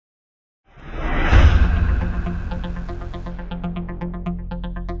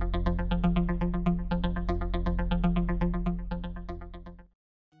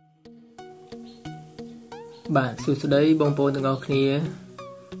បាទសួស្តីបងប្អូនទាំងអស់គ្នា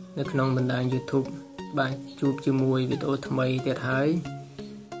នៅក្នុងបណ្ដាញ YouTube បាទជួបជាមួយវីដេអូថ្មីទៀតហើយ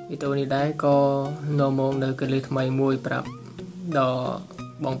វីដេអូនេះដែរក៏នាំមកនៅកលឹះថ្មីមួយប្រាប់ដល់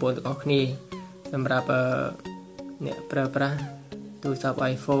បងប្អូនទាំងអស់គ្នាសម្រាប់អ្នកប្រើប្រាស់ទូរស័ព្ទ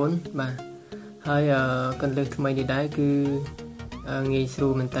iPhone បាទហើយកលឹះថ្មីនេះដែរគឺងាយស្រួ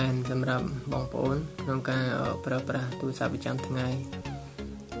លមែនតើសម្រាប់បងប្អូនក្នុងការប្រើប្រាស់ទូរស័ព្ទប្រចាំថ្ងៃ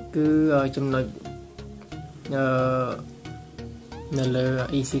គឺចំណុចនៅលើ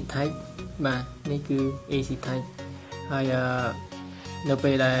easy type បាទនេះគឺ easy type ហើយនៅ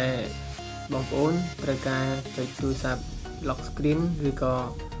ពេលដែលបងប្អូនត្រូវការចុចទូរស័ព្ទ lock screen ឬក៏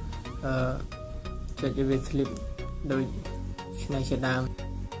ចុចវា slip ដូចឆ្នៃជាដើម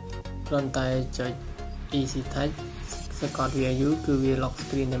គ្រាន់តែចុច easy type សកត់វាយូរគឺវា lock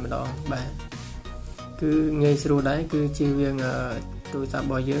screen តែម្ដងបាទគឺងាយស្រួលដែរគឺជៀសវាងទូរស័ព្ទរ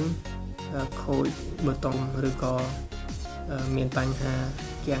បស់យើងខូចប៊ូតុងឬក៏មានបញ្ហា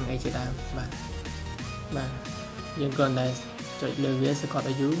គាំងអីជាដើមបាទយើងគ្រាន់តែចុចលើវាសកត់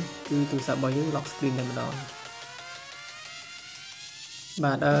ឲ្យយូរគឺទូរស័ព្ទរបស់យើង lock screen តែម្ដង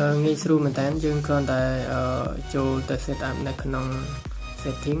បាទងាយស្រួលមែនតើយើងគ្រាន់តែចូលទៅ set up នៅក្នុង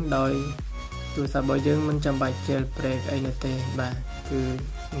setting ដោយទូរស័ព្ទរបស់យើងមិនចាំបាច់ jailbreak អីនោះទេបាទគឺ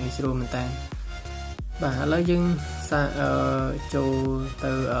ងាយស្រួលមែនតើបាទឥឡូវយើងចូល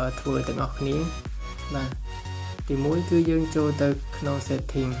ទៅធ្វើទាំងអស់គ្នាបាទទី1គឺយើងចូលទៅក្នុង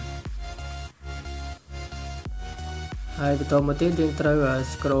setting ហើយបន្តមកទៀតយើងត្រូវ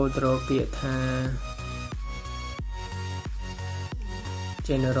scroll ទៅរកពាក្យថា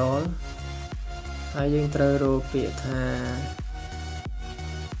general ហើយយើងត្រូវរកពាក្យថា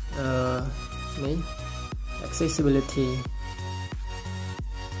នេះ accessibility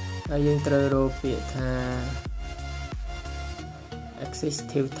ហើយយើងត្រូវរកពាក្យថា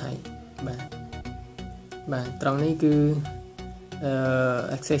accessible type បាទត្រង់នេះគឺ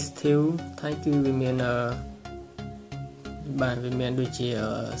accessible type គឺវាមានវាមានដូចជា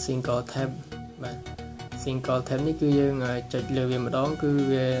single tab បាទ single tab នេះគឺយើងចុចលើវាម្ដងគឺ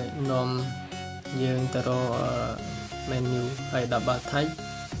វានាំយើងទៅរក menu ហើយ double type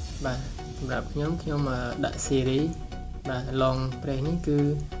បាទសម្រាប់ខ្ញុំដាក់ series បាទ long press នេះគឺ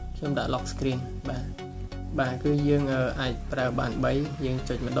ខ្ញុំដាក់ lock screen បាទគឺយើងអាចប្រើបាន3យើង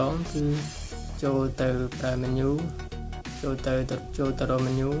ចុចម្ដងគឺចូលទៅប្រើ menu ចូលទៅរក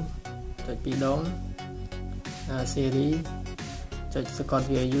menu ចុច2ដងseries ចុចសកត់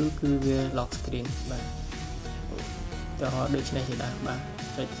view គឺវា lock screen បាទទៅហោដូចនេះជាដែរបាទ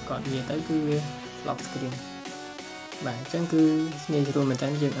ចុចសកត់វាទៅគឺវា lock screen បាទអញ្ចឹងគឺងាយស្រួលមែនតើ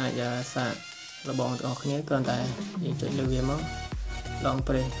យើងអាចសាកលបងទាំងអស់គ្នាគ្រាន់តែយើងចុចលើវាមក long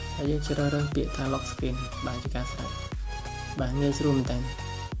press ហើយយើងជ្រើសរើសពាក្យថា lock screen បាទជាការស្រេចបាទងាយស្រួលមែនតើ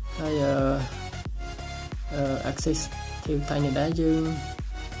ហើយ access ទីតាំងនេះដែរយើង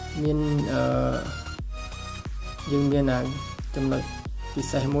មានចំណុចពិ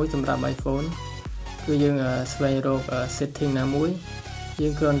សេសមួយសម្រាប់ iPhone គឺយើងស្វែងរក setting ណាមួយយើ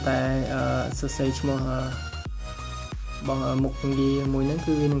ងគ្រាន់តែសរសេរឈ្មោះបងមុខងារមួយហ្នឹង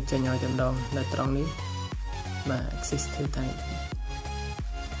គឺវានឹងចេញឲ្យតែម្ដងនៅត្រង់នេះបាទ access ទីតាំង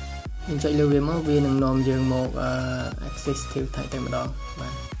យើងចុចលើវាមកវានឹងនាំយើងមក access ទីតាំងតែម្ដងបា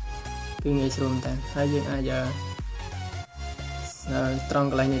ទគឺងាយស្រួលមែនតើហើយយើងអាចត្រង់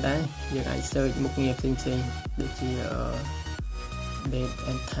កន្លែងនេះដែរយើងអាច search មុខងារផ្សេងដូចជា date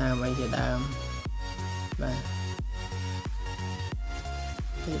and time អីជាដើមបាទ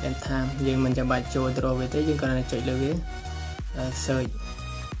date and time យើងមិនចាំបាច់ចូលទៅរកវាទេយើងគ្រាន់តែចុចលើវា search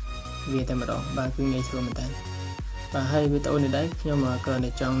វាតែម្ដងបាទគឺងាយស្រួលមែនតើបាទហើយវីដេអូនេះដែរខ្ញុំគ្រាន់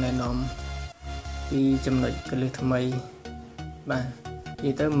តែចង់ណែនាំពីចំណុចកលឹះថ្មីបាទនិ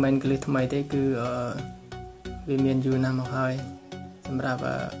យាយទៅមិនមែនកលឹះថ្មីទេគឺវាមានយូរណាស់មកហើយសម្រាប់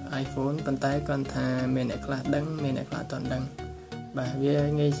iPhone ប៉ុន្តែគាត់ថាមានអ្នកខ្លះដឹងមានអ្នកខ្លះអត់ទាន់ដឹងបាទវា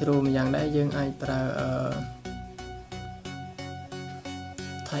ងាយស្រួលម្យ៉ាងដែរយើងអាចប្រើ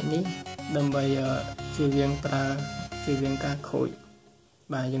type នេះដើម្បីជៀសវាងការខូច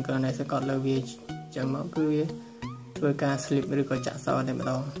បាទយើងគ្រាន់តែសកត់លើវាចឹងមកគឺវាធ្វើការ slip ឬក៏ចាក់សរតែម្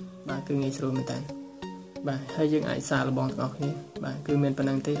ដងបាទគឺងាយស្រួលមែនតើបាទហើយយើងអាចសាកល្បងទាំងអស់គ្នាបាទគឺមានប៉ុណ្្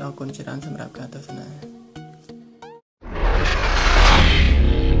នឹងទេអរគុណច្រើនសម្រាប់ការទស្សនា